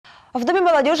В Доме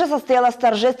молодежи состоялось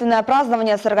торжественное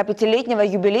празднование 45-летнего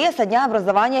юбилея со дня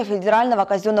образования федерального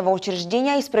казенного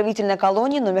учреждения исправительной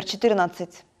колонии номер 14.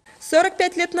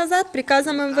 45 лет назад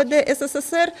приказом МВД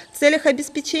СССР в целях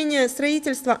обеспечения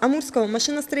строительства Амурского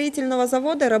машиностроительного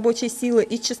завода рабочей силы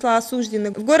из числа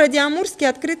осужденных в городе Амурске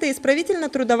открыта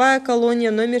исправительно-трудовая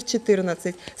колония номер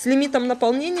 14 с лимитом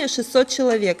наполнения 600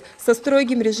 человек со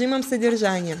строгим режимом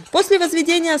содержания. После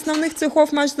возведения основных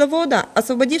цехов машзавода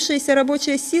освободившаяся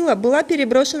рабочая сила была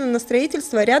переброшена на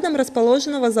строительство рядом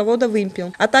расположенного завода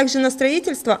 «Вымпел», а также на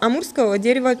строительство Амурского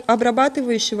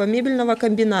деревообрабатывающего мебельного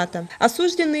комбината.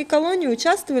 Осужденные колонии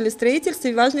участвовали в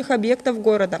строительстве важных объектов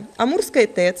города: Амурской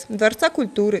ТЭЦ, Дворца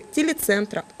культуры,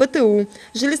 телецентра, ПТУ,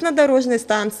 железнодорожной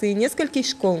станции, нескольких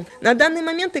школ. На данный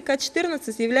момент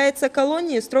ИК-14 является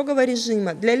колонией строгого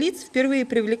режима для лиц, впервые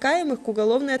привлекаемых к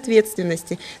уголовной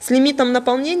ответственности, с лимитом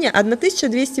наполнения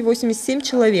 1287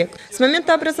 человек. С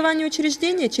момента образования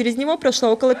учреждения через него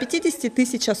прошло около 50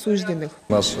 тысяч осужденных.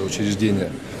 Наше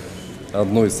учреждение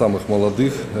одно из самых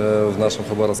молодых в нашем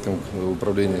Хабаровском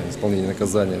управлении исполнения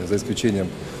наказания, за исключением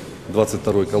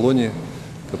 22-й колонии,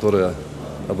 которая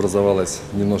образовалась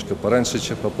немножко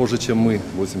попозже, чем мы,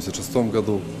 в 1986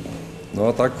 году. Ну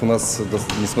а так у нас,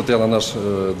 несмотря на наш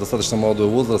достаточно молодой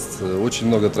возраст, очень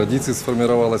много традиций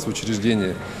сформировалось в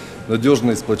учреждении,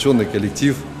 надежный, сплоченный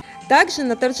коллектив. Также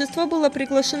на торжество было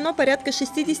приглашено порядка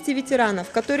 60 ветеранов,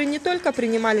 которые не только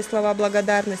принимали слова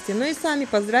благодарности, но и сами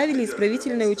поздравили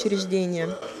исправительное учреждение.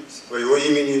 Своего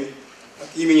имени,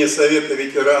 от имени Совета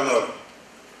ветеранов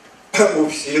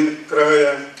УФСИН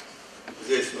края,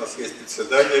 здесь у нас есть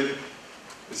председатель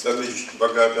Александр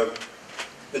Богатов.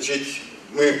 Значит,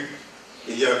 мы,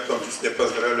 и я в том числе,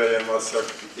 поздравляем вас с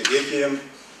 45-летием.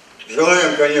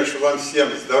 Желаем, конечно, вам всем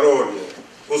здоровья,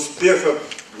 успехов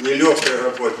в нелегкой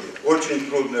работе, очень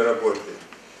трудной работе.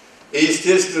 И,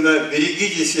 естественно,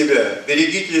 берегите себя,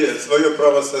 берегите свое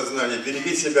правосознание,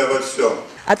 берегите себя во всем.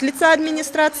 От лица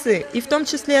администрации, и в том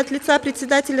числе от лица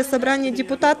председателя собрания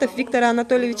депутатов Виктора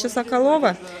Анатольевича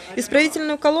Соколова,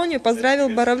 исправительную колонию поздравил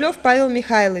Боровлев Павел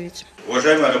Михайлович.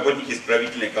 Уважаемые работники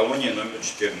исправительной колонии номер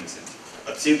 14,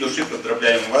 от всей души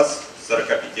поздравляем вас с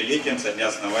 45-летием со дня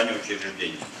основания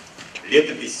учреждения.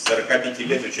 Летопись 45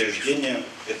 лет учреждения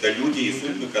 – это люди и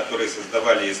судьбы, которые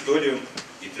создавали историю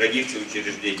и традиции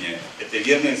учреждения. Это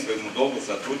верные своему долгу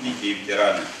сотрудники и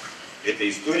ветераны. Это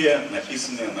история,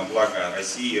 написанная на благо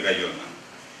России и района.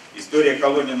 История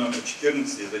колонии номер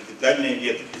 14 – это детальная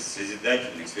летопись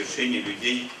созидательных свершений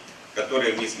людей,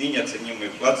 которые внесли неоценимый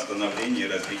вклад в становление и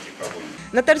развитие колонии.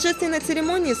 На торжественной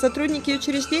церемонии сотрудники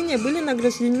учреждения были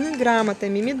награждены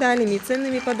грамотами, медалями и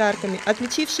ценными подарками,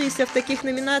 отличившиеся в таких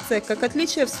номинациях, как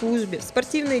отличие в службе, в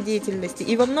спортивной деятельности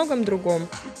и во многом другом.